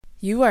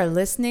You are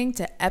listening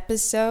to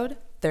episode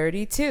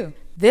 32.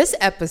 This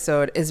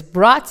episode is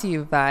brought to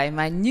you by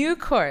my new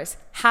course,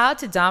 How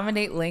to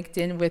Dominate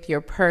LinkedIn with Your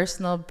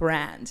Personal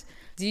Brand.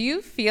 Do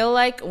you feel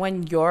like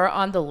when you're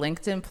on the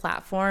LinkedIn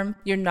platform,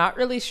 you're not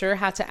really sure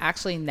how to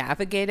actually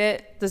navigate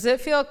it? Does it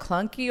feel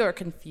clunky or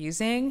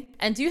confusing?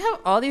 And do you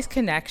have all these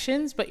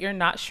connections, but you're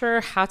not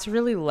sure how to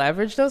really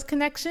leverage those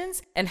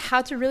connections and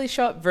how to really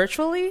show up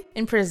virtually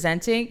in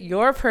presenting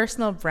your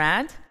personal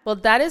brand? Well,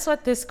 that is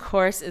what this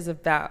course is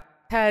about.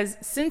 Because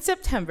since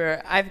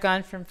September, I've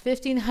gone from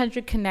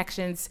 1,500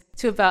 connections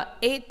to about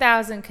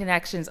 8,000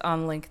 connections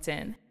on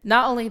LinkedIn.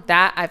 Not only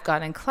that, I've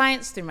gotten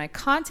clients through my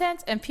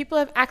content, and people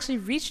have actually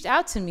reached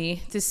out to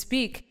me to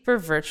speak for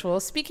virtual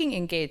speaking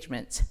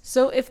engagements.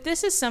 So if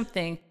this is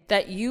something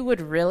that you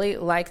would really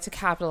like to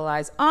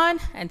capitalize on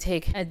and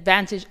take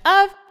advantage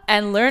of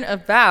and learn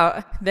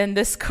about, then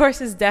this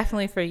course is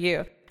definitely for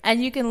you.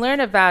 And you can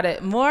learn about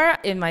it more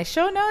in my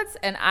show notes,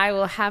 and I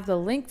will have the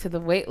link to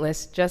the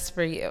waitlist just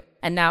for you.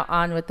 And now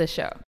on with the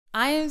show.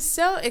 I am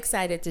so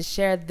excited to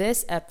share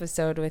this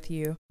episode with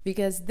you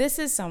because this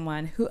is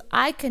someone who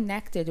I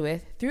connected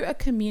with through a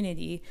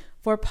community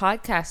for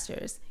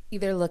podcasters,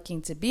 either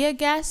looking to be a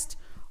guest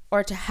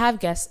or to have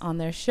guests on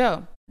their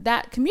show.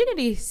 That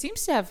community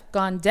seems to have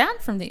gone down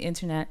from the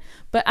internet,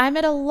 but I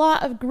met a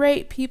lot of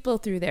great people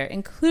through there,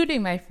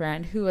 including my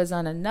friend who was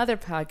on another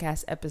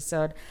podcast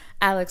episode,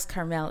 Alex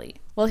Carmelli.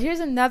 Well, here's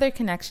another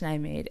connection I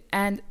made,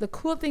 and the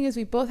cool thing is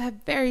we both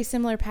have very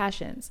similar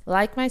passions.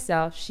 Like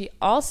myself, she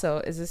also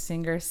is a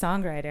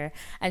singer-songwriter,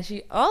 and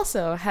she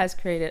also has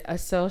created a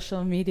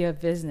social media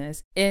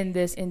business in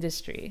this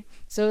industry.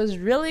 So it was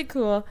really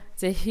cool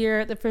to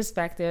hear the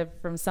perspective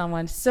from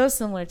someone so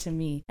similar to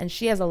me, and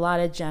she has a lot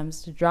of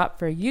gems to drop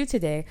for you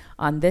today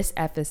on this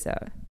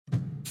episode.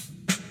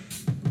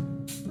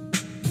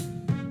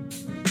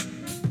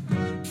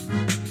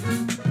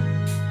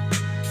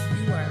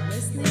 You are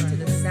listening to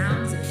the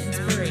sounds of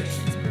inspiration.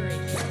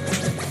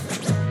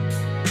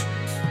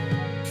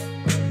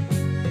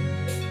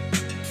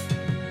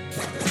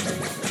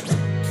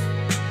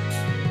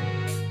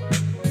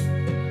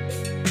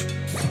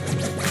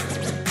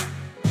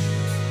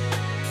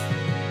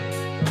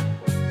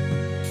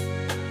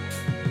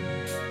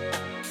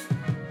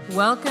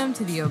 Welcome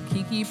to the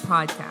Okiki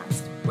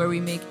Podcast, where we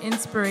make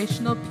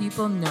inspirational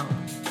people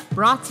known.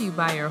 Brought to you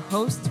by your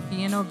host,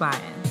 Fian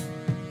O'Brien.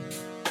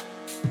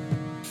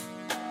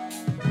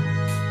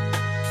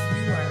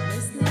 You are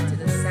listening to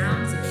the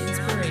sounds of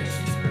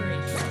inspiration.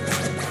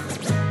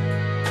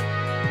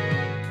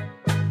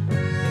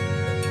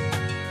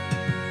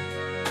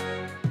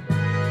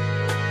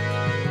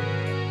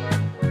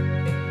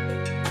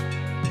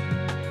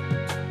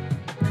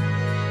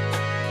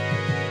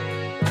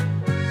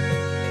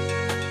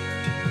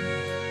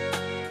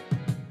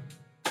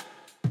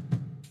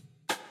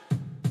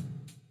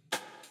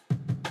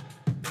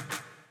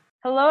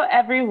 Hello,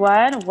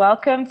 everyone.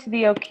 Welcome to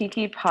the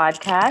Okiki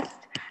Podcast.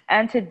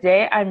 And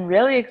today I'm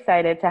really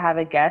excited to have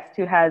a guest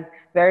who has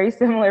very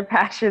similar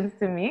passions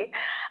to me.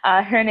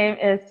 Her name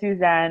is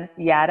Suzanne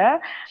Yada.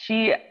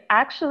 She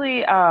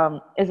actually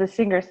is a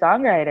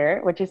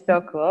singer-songwriter, which is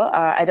so cool.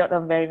 I don't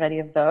know very many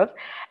of those.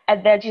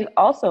 And then she's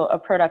also a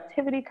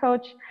productivity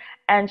coach,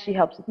 and she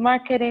helps with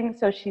marketing.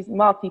 So she's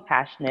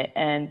multi-passionate.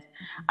 And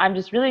I'm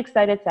just really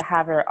excited to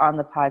have her on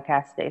the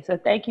podcast today. So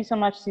thank you so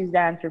much,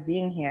 Suzanne, for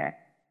being here.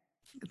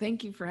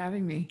 Thank you for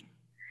having me.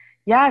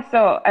 Yeah,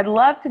 so I'd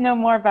love to know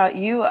more about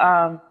you.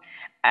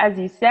 As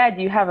you said,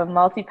 you have a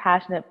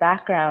multi-passionate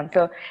background.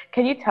 So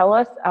can you tell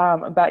us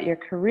about your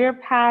career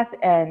path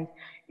and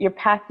your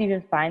path to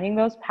even finding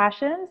those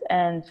passions?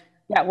 And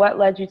yeah, what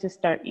led you to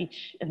start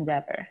each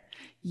endeavor?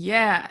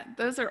 Yeah,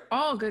 those are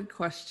all good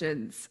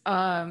questions.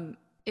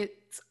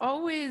 It's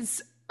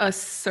always a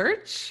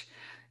search,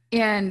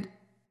 and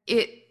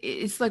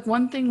it's like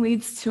one thing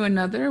leads to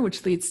another,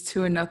 which leads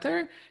to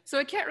another. So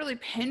I can't really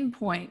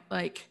pinpoint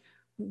like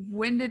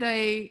when did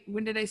I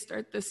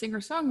start the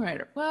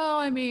singer-songwriter? Well,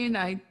 I mean,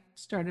 I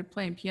started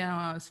playing piano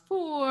when I was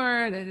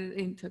 4,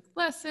 and took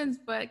lessons,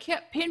 but I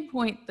can't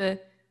pinpoint the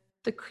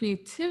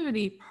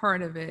creativity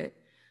part of it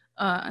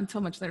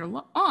until much later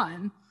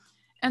on.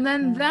 And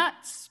then that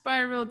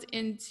spiraled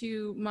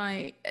into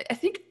I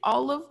think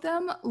all of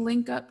them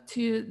link up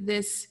to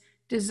this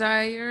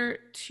desire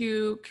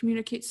to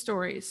communicate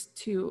stories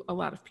to a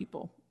lot of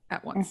people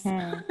at once.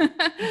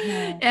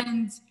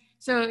 And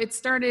so it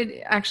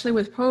started actually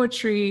with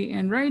poetry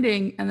and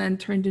writing, and then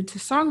turned into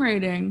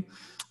songwriting,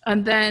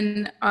 and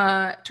then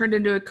turned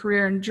into a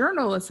career in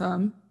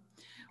journalism,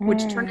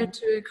 which turned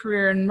into a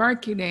career in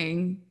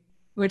marketing,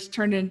 which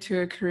turned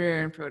into a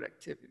career in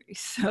productivity.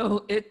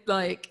 So it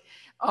like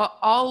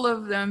all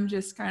of them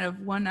just kind of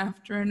one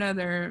after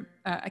another.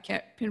 I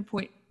can't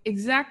pinpoint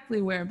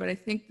exactly where, but I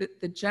think that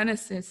the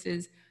genesis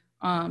is,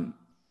 I've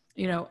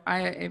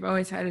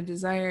always had a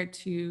desire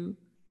to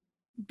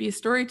be a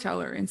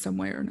storyteller in some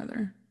way or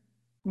another.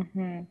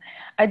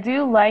 I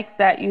do like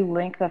that you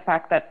link the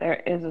fact that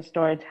there is a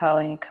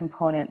storytelling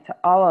component to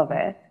all of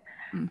it.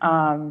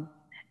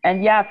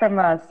 And yeah, from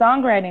a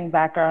songwriting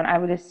background, I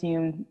would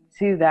assume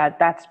too that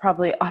that's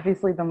probably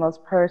obviously the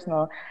most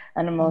personal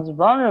and the Mm, most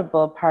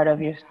vulnerable part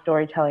of your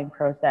storytelling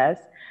process.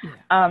 yeah.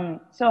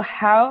 So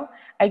how,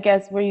 I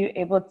guess, were you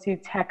able to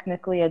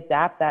technically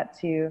adapt that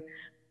to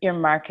your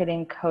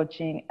marketing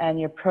coaching and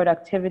your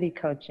productivity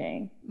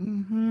coaching?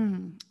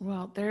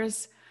 Well,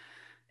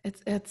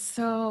 it's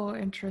so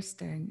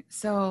interesting.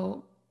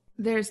 So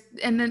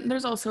and then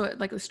there's also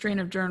like a strain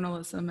of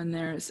journalism in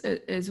there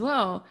as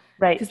well,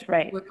 Right, because that's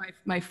right. what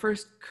my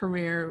first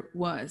career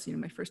was,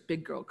 my first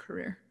big girl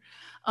career.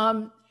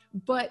 Um,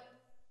 but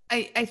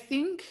I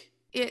think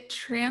it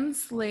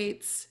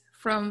translates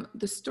from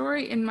the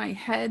story in my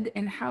head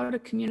and how to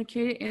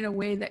communicate it in a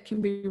way that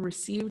can be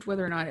received,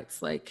 whether or not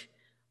it's like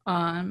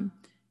um,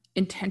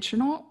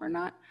 intentional or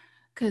not.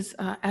 Because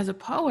as a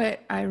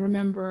poet, I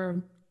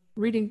remember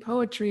reading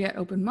poetry at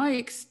open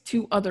mics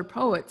to other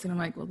poets, and I'm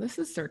like, well, this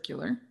is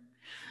circular.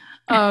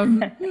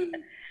 Um,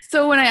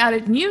 so when I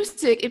added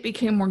music, it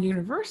became more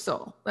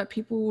universal, that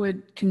people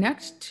would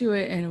connect to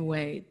it in a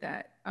way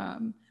that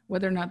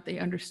whether or not they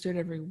understood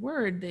every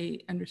word,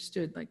 they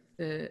understood like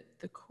the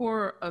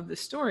core of the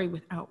story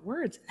without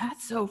words.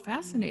 That's so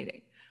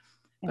fascinating.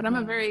 But I'm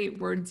a Mm-hmm. very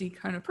wordsy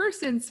kind of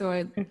person, so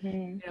I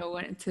Mm-hmm.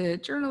 went into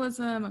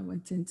journalism. I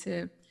went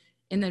into,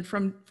 and then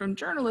from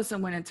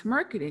journalism went into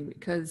marketing,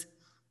 because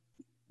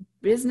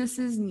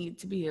businesses need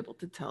to be able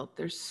to tell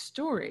their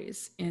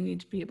stories and need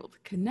to be able to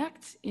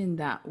connect in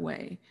that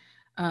way.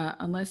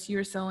 Unless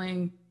you're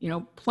selling,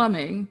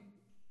 plumbing,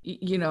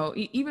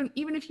 even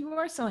if you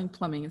are selling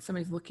plumbing and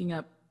somebody's looking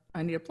up,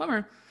 I need a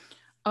plumber,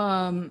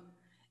 um,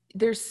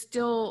 there's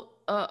still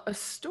a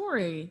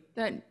story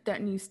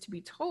that needs to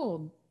be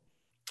told.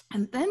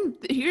 And then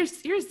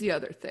here's the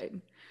other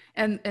thing,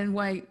 and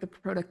why the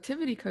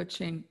productivity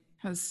coaching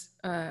has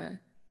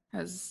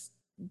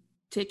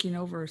taken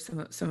over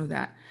some of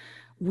that.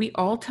 We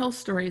all tell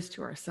stories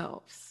to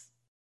ourselves.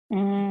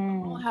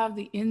 We all Mm, have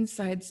the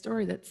inside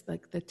story that's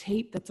like the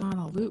tape that's on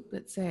a loop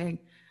that's saying,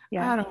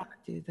 yes. I don't want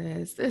to do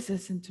this. This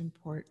isn't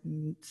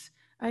important.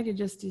 I could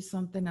just do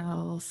something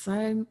else.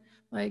 I'm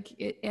like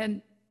it.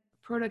 And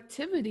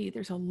productivity,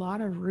 there's a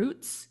lot of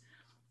roots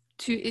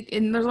to it,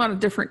 and there's a lot of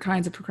different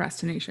kinds of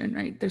procrastination,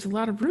 right? There's a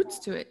lot of roots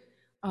to it.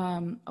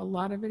 A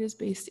lot of it is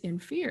based in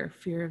fear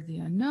of the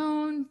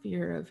unknown,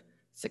 fear of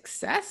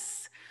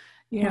success,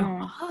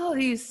 Mm, all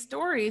these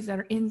stories that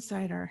are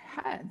inside our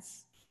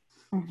heads.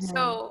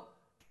 mm-hmm. So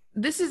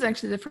this is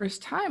actually the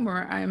first time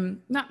where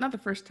I'm not the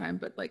first time,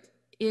 but like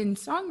in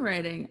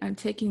songwriting, I'm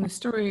taking the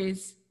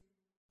stories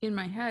in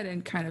my head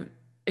and kind of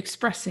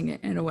expressing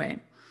it in a way.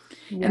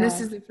 And this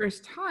Yes. is the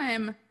first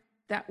time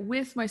that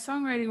with my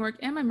songwriting work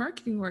and my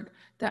marketing work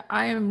that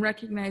I am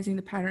recognizing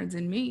the patterns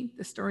in me,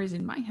 the stories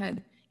in my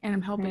head, and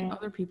I'm helping Mm.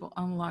 other people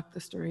unlock the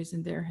stories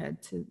in their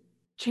head to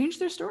change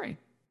their story.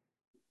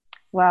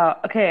 Wow.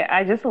 Okay.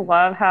 I just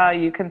love how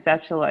you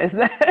conceptualize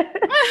that.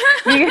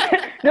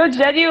 No,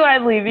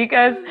 genuinely,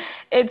 because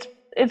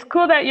it's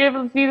cool that you're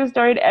able to see the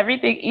story in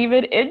everything,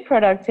 even in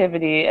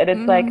productivity. And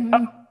it's like, oh,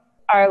 Mm-hmm.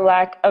 our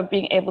lack of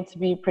being able to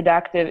be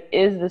productive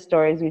is the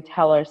stories we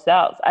tell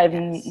ourselves. I've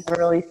Yes. never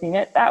really seen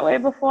it that way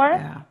before.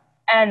 Yeah.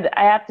 And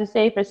I have to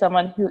say, for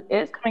someone who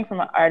is coming from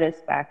an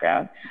artist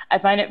background, I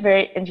find it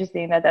very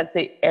interesting that that's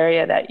the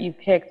area that you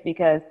picked,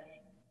 because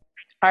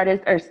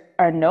artists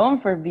are known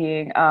for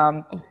being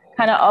Oh,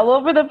 kind of yeah. all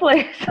over the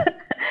place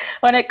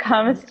when it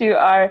comes to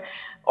our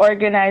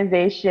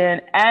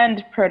organization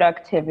and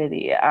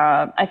productivity.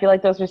 I feel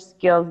like those are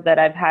skills that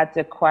I've had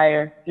to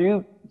acquire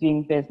through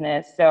doing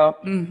business. So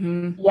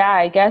Mm-hmm. yeah,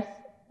 I guess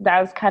that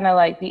was kind of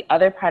like the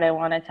other part I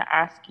wanted to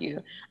ask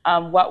you.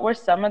 What were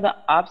some of the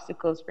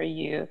obstacles for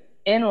you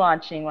in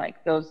launching like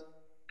those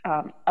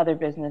other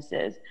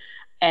businesses,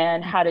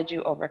 and how did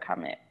you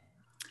overcome it?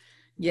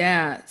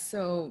 Yeah.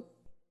 So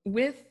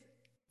with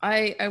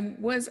I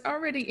was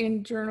already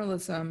in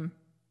journalism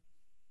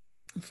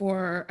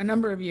for a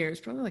number of years,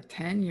 probably like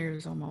 10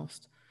 years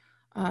almost.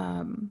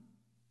 Um,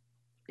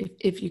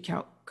 if you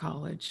count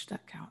college,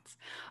 that counts.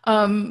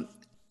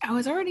 I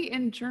was already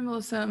in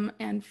journalism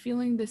and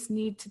feeling this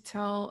need to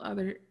tell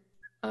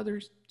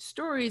other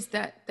stories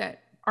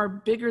that are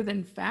bigger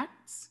than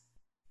facts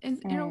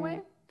in a way.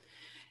 Mm,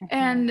 mhm,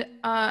 And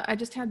I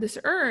just had this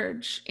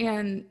urge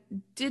and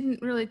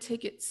didn't really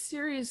take it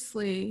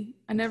seriously.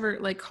 I never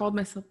like called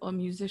myself a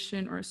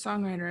musician or a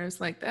songwriter. I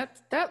was like,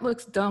 that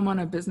looks dumb on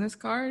a business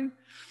card.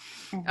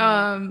 mhm,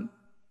 Um,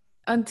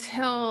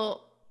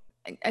 until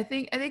I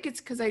think it's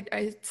because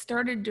I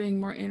started doing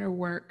more inner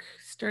work,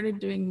 started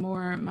doing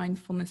more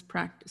mindfulness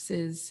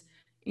practices,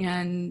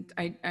 and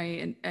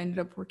I ended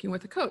up working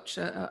with a coach,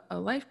 a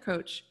life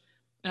coach.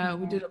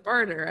 We mhm. did a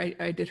barter.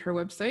 I did her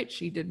website.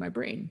 She did my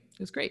brain. It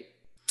was great.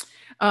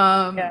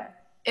 Um, Yeah.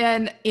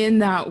 and in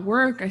that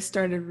work, I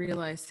started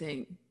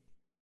realizing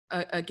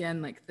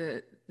again, like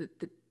the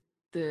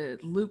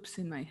loops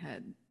in my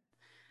head,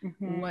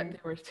 what Mhm, they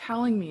were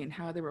telling me and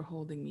how they were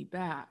holding me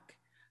back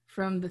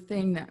from the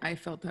thing that I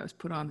felt I was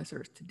put on this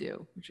earth to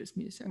do, which is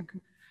music.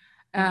 mhm,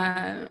 mhm,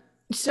 Uh,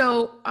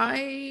 so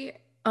I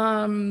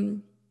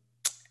um,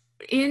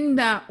 in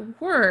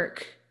that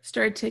work,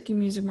 started taking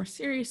music more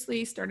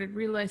seriously, started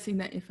realizing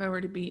that if I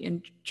were to be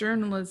in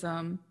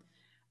journalism,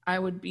 I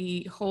would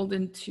be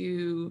holden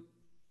to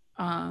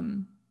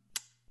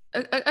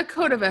a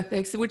code of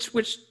ethics,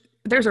 which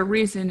there's a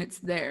reason it's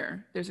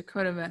there. There's a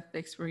code of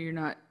ethics where you're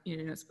not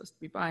supposed to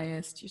be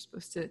biased. You're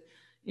supposed to,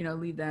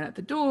 leave that at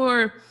the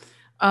door.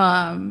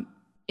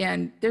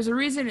 And there's a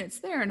reason it's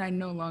there. And I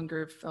no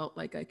longer felt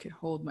like I could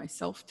hold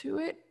myself to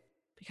it,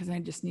 because I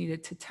just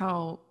needed to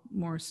tell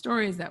more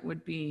stories that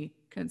would be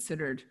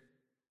considered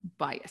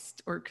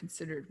biased or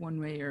considered one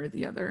way or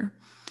the other.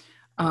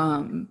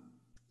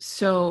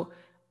 So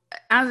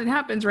as it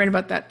happens, right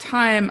about that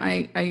time,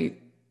 I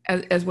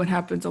as what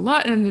happens a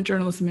lot in the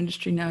journalism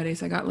industry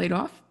nowadays, I got laid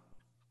off.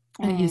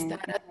 I used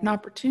that as an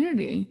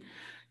opportunity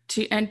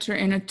to enter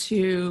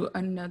into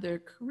another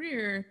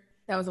career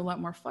that was a lot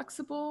more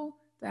flexible,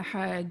 that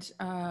had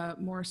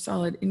more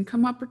solid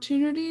income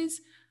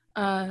opportunities,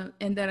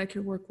 and that I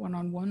could work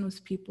one-on-one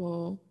with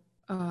people,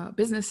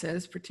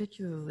 businesses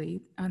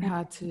particularly, on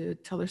how to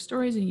tell their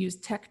stories and use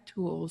tech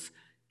tools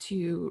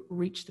to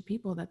reach the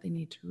people that they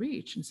need to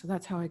reach. And so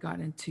that's how I got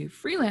into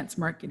freelance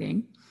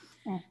marketing,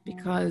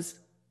 because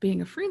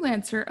being a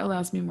freelancer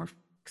allows me more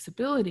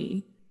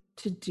flexibility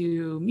to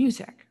do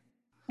music.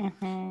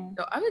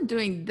 So I've been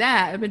doing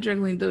that. I've been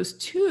juggling those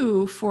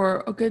two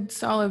for a good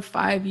solid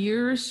 5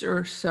 years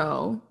or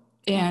so.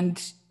 And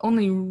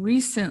only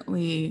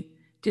recently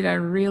did I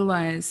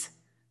realize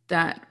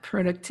that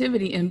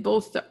productivity in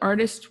both the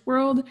artist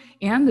world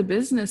and the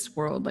business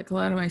world, like a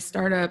lot of my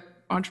startup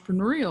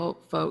entrepreneurial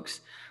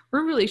folks,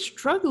 were really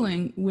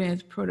struggling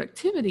with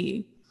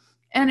productivity.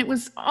 And it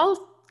was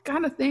all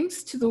kind of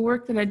thanks to the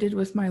work that I did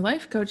with my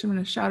life coach. I'm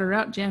going to shout her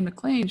out, Jan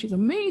McLean. She's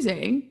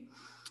amazing.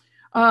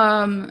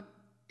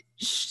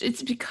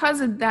 It's because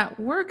of that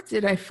work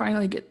did I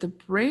finally get the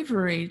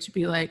bravery to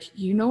be like,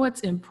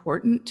 what's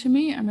important to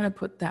me? I'm going to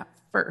put that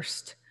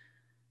first.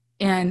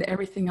 And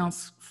everything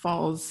else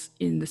falls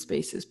in the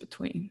spaces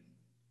between.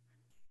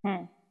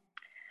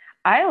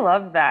 I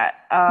love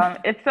that.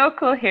 It's so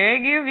cool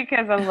hearing you,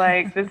 because I'm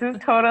like, this is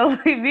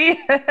totally me.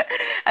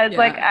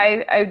 Like,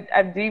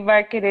 I'm doing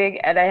marketing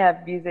and I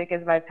have music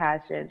as my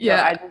passion. So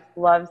I just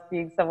love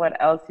seeing someone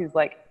else who's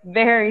like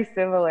very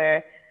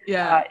similar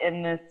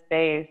in this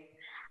space.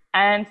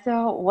 And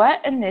so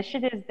what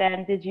initiatives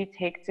then did you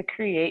take to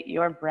create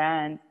your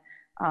brand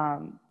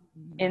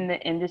in the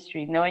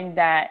industry, knowing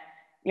that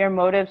your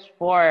motives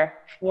for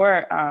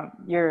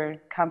your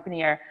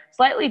company are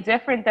slightly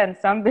different than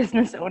some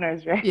business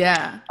owners, right?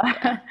 Yeah.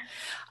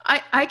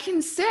 I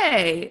can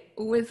say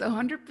with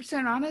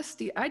 100%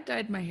 honesty, I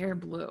dyed my hair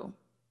blue.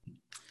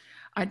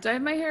 I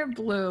dyed my hair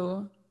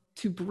blue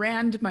to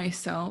brand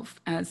myself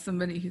as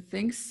somebody who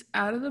thinks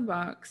out of the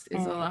box,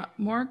 is a lot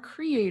more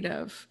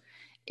creative,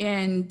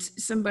 and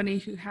somebody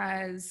who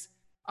has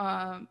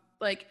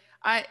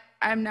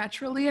I'm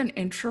naturally an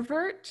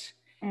introvert,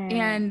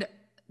 and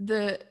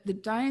the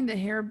dyeing the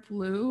hair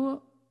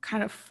blue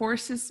kind of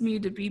forces me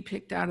to be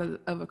picked out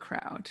of a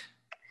crowd.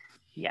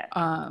 Yes.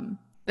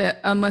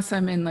 That unless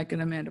I'm in like an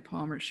Amanda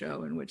Palmer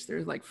show in which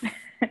there's like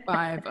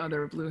 5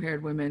 other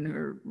blue-haired women who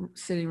are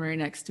sitting right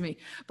next to me.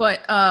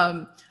 But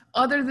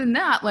other than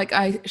that, like,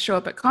 I show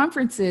up at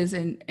conferences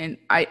and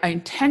I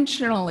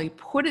intentionally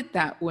put it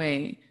that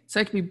way so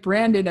I can be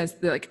branded as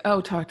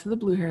talk to the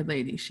blue-haired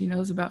lady. She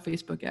knows about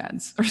Facebook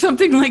ads or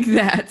something like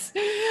that.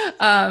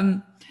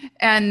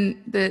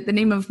 And the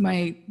name of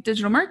my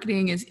digital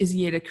marketing is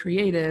Yeda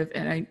Creative,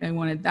 and I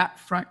wanted that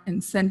front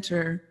and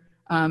center.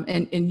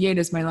 And Yeda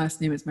is my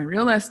last name. It's my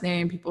real last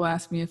name. People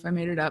ask me if I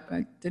made it up.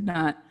 I did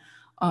not.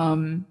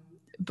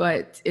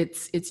 But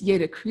it's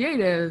Yeda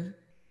Creative,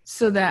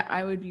 so that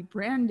I would be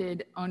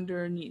branded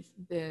underneath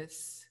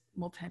this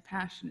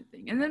multi-passionate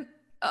thing. And then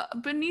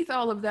beneath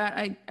all of that,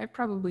 I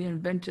probably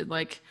invented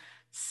like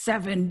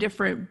 7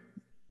 different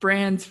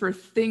brands for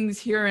things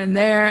here and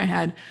there. I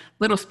had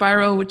Little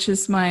Spiral, which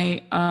is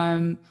my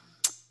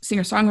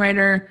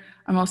singer-songwriter.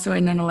 I'm also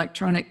in an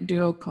electronic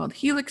duo called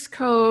Helix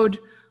Code.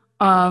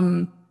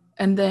 And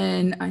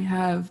then I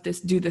have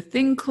this Do the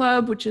Thing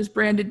Club, which is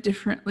branded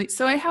differently.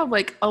 So I have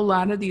like a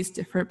lot of these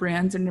different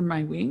brands under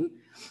my wing.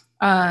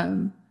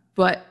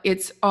 But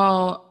it's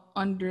all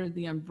under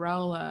the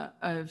umbrella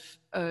of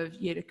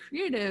Yeda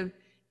Creative.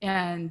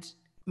 And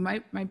my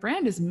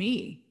brand is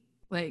me.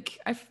 Like,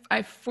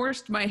 I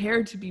forced my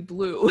hair to be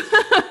blue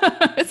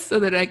so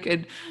that I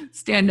could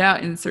stand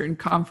out in certain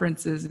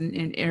conferences and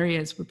in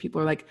areas where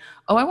people are like,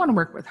 oh, I want to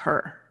work with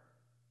her.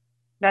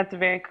 That's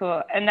very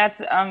cool. And that's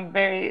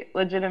very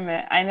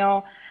legitimate. I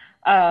know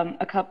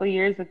a couple of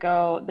years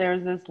ago, there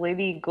was this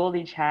lady,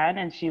 Goldie Chan,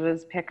 and she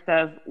was picked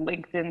as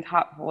LinkedIn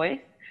top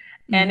voice.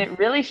 And it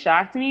really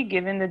shocked me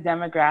given the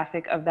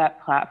demographic of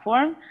that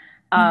platform,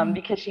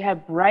 because she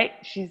had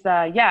she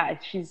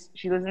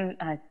lives in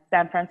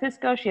San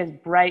Francisco. She has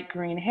bright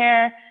green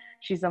hair.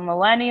 She's a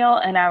millennial.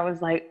 And I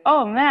was like,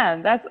 oh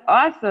man, that's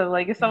awesome.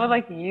 Like, if someone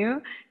like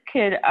you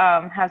could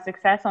have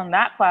success on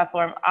that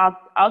platform,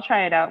 I'll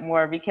try it out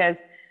more, because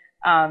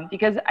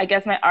Because I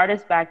guess my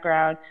artist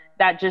background,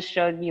 that just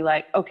showed me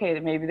like, okay,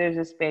 maybe there's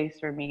a space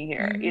for me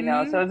here, you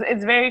know? So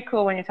it's very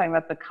cool when you're talking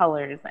about the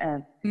colors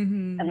and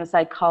the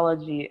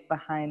psychology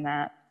behind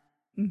that.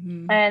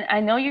 And I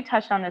know you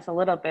touched on this a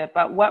little bit,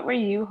 but what were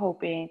you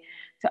hoping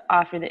to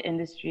offer the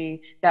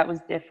industry that was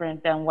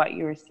different than what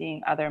you were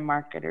seeing other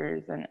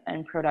marketers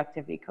and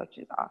productivity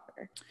coaches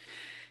offer?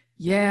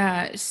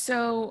 Yeah,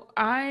 so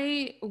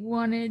I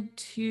wanted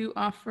to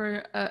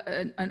offer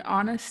an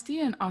honesty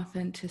and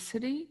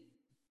authenticity,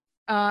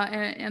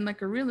 and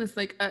like a realist.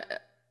 Like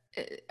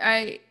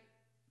I,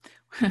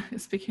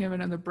 speaking of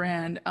another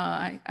brand,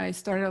 I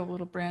started a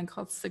little brand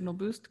called Signal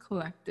Boost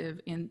Collective,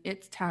 and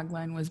its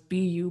tagline was "Be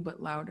you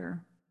but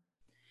louder,"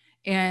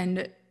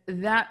 and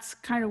that's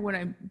kind of what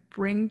I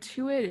bring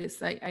to it.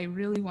 Is I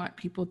really want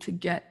people to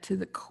get to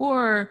the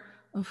core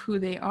of who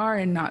they are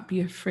and not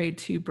be afraid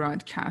to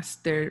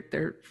broadcast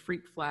their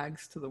freak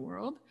flags to the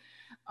world.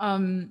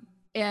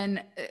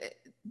 And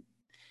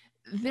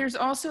there's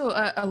also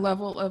a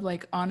level of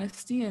like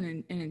honesty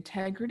and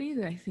integrity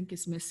that I think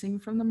is missing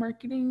from the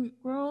marketing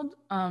world.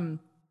 I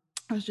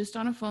was just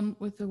on a phone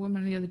with a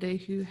woman the other day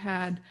who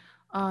had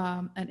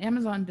an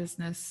Amazon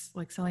business,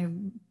 like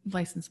selling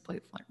license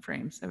plate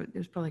frames. It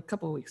was probably a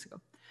couple of weeks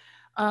ago.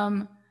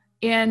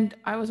 And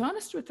I was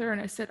honest with her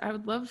and I said, I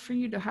would love for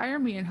you to hire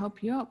me and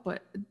help you out,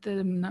 but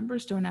the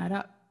numbers don't add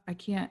up. I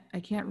can't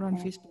run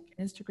Facebook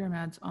and Instagram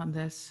ads on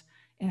this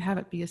and have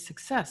it be a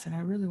success. And I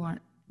really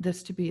want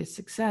this to be a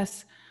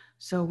success.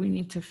 So we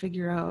need to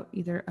figure out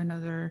either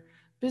another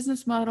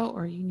business model,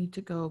 or you need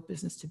to go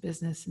business to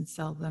business and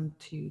sell them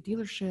to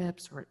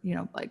dealerships, or, you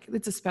know, like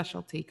it's a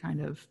specialty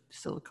kind of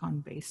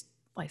silicone based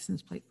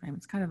license plate frame.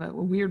 It's kind of a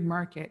weird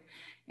market.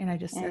 And I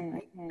just said,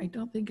 I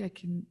don't think I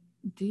can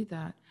do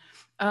that.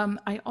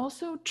 I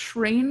also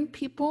train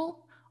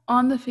people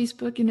on the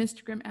Facebook and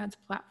Instagram ads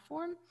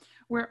platform,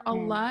 where a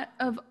lot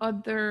of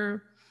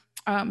other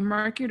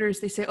marketers,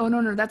 they say, oh,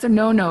 no, that's a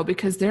no,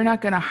 because they're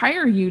not going to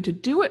hire you to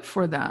do it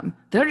for them.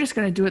 They're just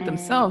going to do it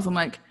themselves. I'm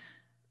like,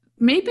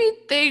 maybe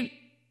they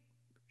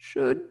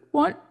should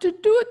want to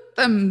do it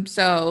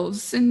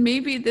themselves. And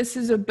maybe this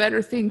is a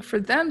better thing for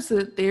them so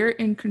that they're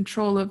in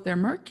control of their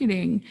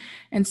marketing.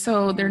 And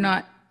so they're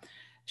not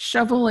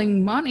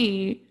shoveling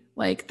money,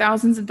 like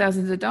thousands and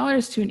thousands of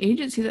dollars, to an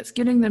agency that's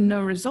getting them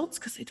no results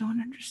because they don't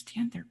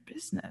understand their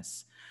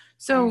business.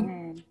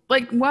 So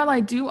like, while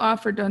I do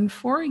offer done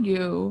for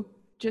you,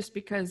 just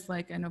because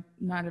like I know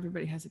not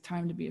everybody has the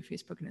time to be a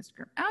Facebook and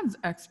Instagram ads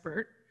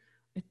expert,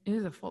 it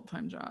is a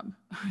full-time job,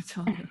 I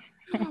tell you.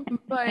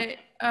 But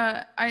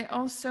I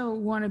also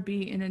want to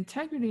be in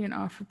integrity and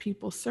offer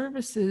people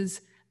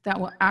services that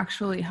will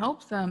actually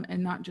help them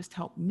and not just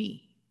help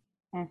me.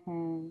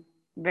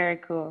 Very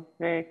cool.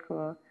 Very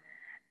cool.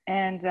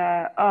 And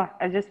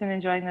I've just been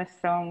enjoying this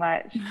so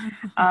much.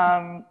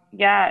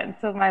 Yeah. And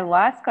so my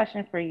last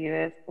question for you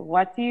is,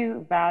 what do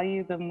you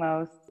value the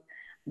most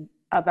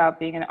about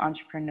being an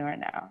entrepreneur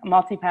now, a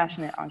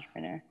multi-passionate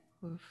entrepreneur?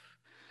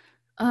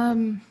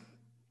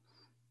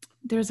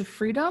 There's a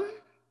freedom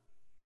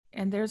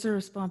and there's a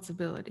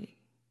responsibility.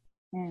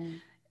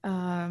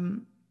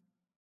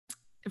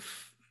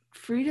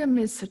 Freedom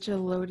is such a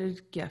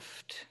loaded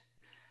gift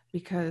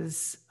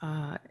because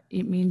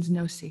it means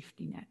no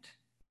safety net.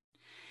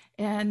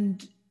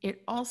 And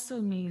it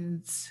also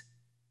means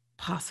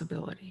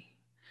possibility.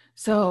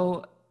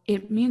 So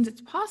it means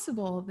it's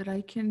possible that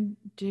I can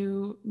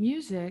do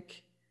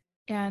music,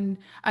 and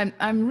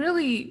I'm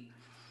really,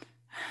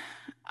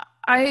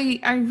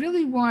 I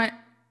really want,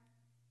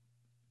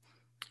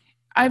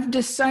 I've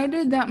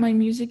decided that my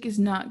music is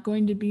not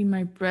going to be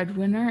my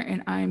breadwinner,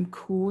 and I'm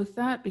cool with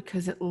that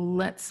because it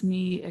lets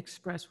me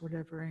express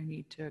whatever I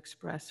need to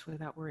express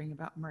without worrying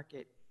about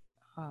market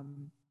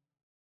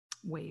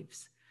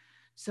waves.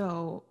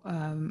 So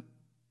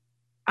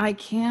I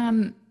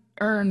can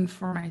earn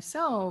for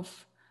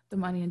myself the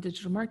money in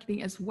digital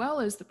marketing as well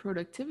as the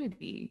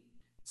productivity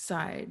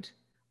side.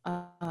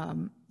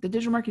 The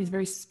digital marketing is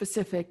very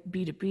specific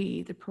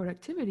B2B. The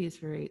productivity is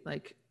very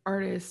like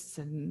artists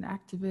and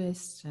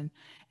activists, and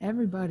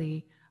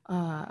everybody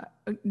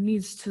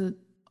needs to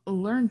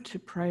learn to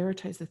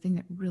prioritize the thing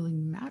that really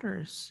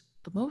matters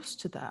the most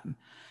to them.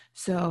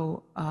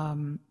 So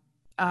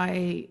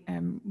I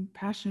am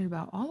passionate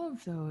about all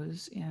of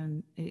those,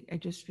 and I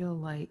just feel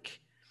like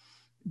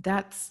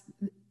that's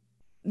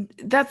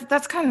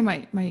kind of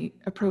my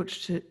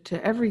approach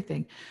to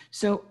everything.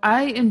 So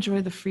I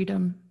enjoy the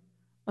freedom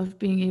of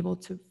being able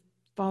to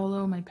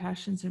follow my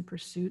passions and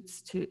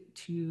pursuits,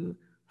 to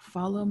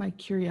follow my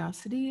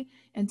curiosity,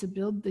 and to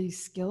build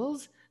these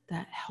skills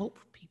that help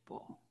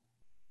people.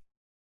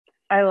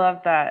 I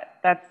love that.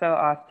 That's so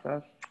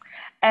awesome.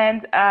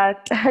 And I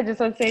just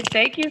want to say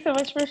thank you so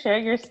much for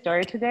sharing your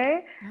story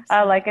today.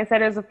 Like I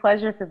said, it was a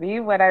pleasure for me.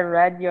 When I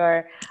read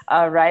your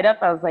write-up,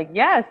 I was like,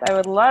 yes, I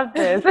would love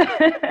this.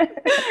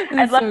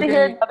 I'd love to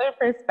hear another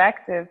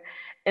perspective.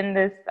 in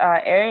this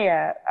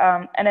area.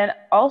 And then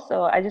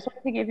also, I just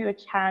wanted to give you a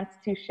chance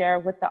to share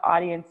with the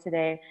audience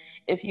today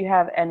if you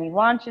have any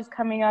launches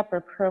coming up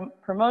or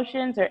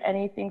promotions or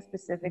anything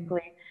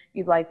specifically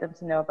you'd like them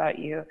to know about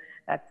you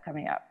that's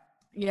coming up.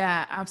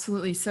 Yeah,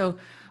 absolutely. So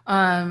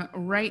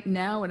right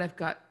now, what I've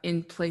got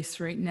in place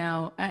right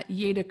now at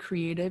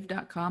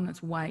yadacreative.com, that's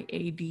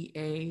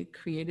YADA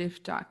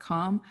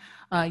creative.com,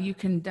 you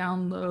can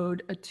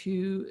download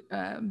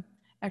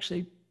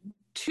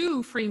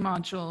two free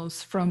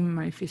modules from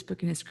my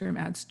Facebook and Instagram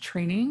ads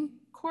training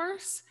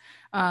course.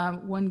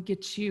 One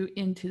gets you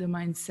into the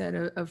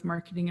mindset of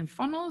marketing and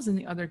funnels, and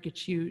the other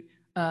gets you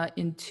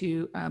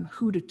into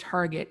who to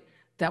target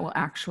that will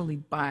actually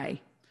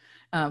buy.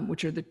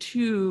 Which are the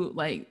two,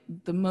 like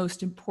the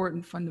most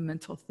important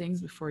fundamental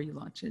things before you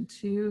launch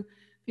into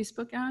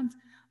Facebook ads.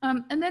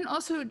 And then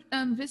also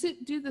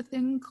visit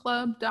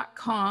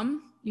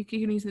dothethingclub.com. You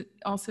can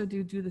also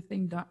do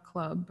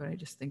dothething.club, but I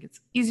just think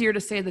it's easier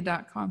to say the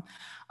 .com.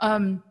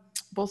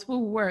 Both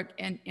will work,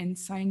 and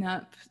sign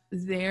up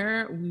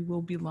there. We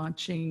will be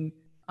launching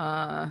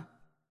at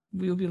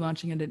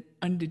an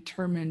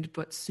undetermined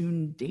but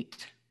soon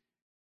date.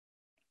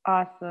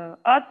 Awesome.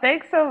 Oh,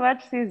 thanks so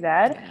much,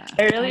 Suzette. Yeah,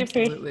 I really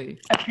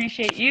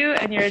appreciate you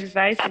and your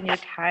advice and your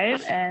time.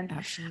 And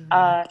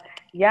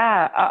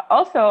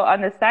also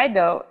on the side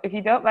note, if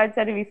you don't mind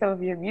sending me some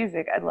of your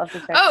music, I'd love to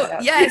check that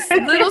out. Yes,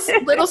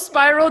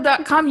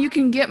 littlespiral.com. You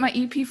can get my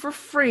EP for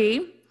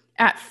free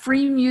at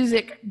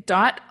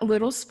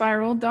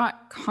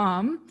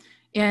freemusic.littlespiral.com.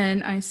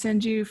 And I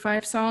send you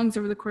 5 songs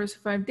over the course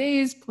of 5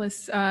 days,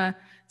 plus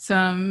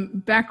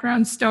some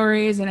background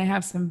stories, and I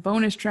have some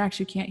bonus tracks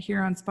you can't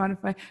hear on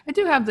Spotify. I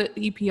do have the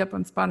EP up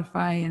on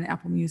Spotify and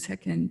Apple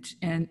Music and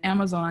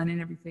Amazon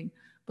and everything,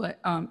 but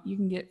you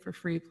can get it for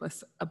free,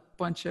 plus a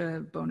bunch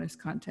of bonus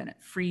content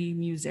at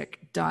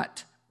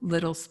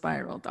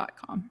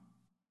freemusic.littlespiral.com.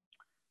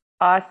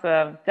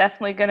 Awesome.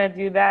 Definitely going to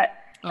do that.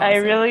 Awesome. I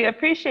really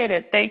appreciate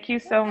it. Thank you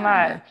so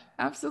much.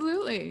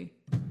 Absolutely.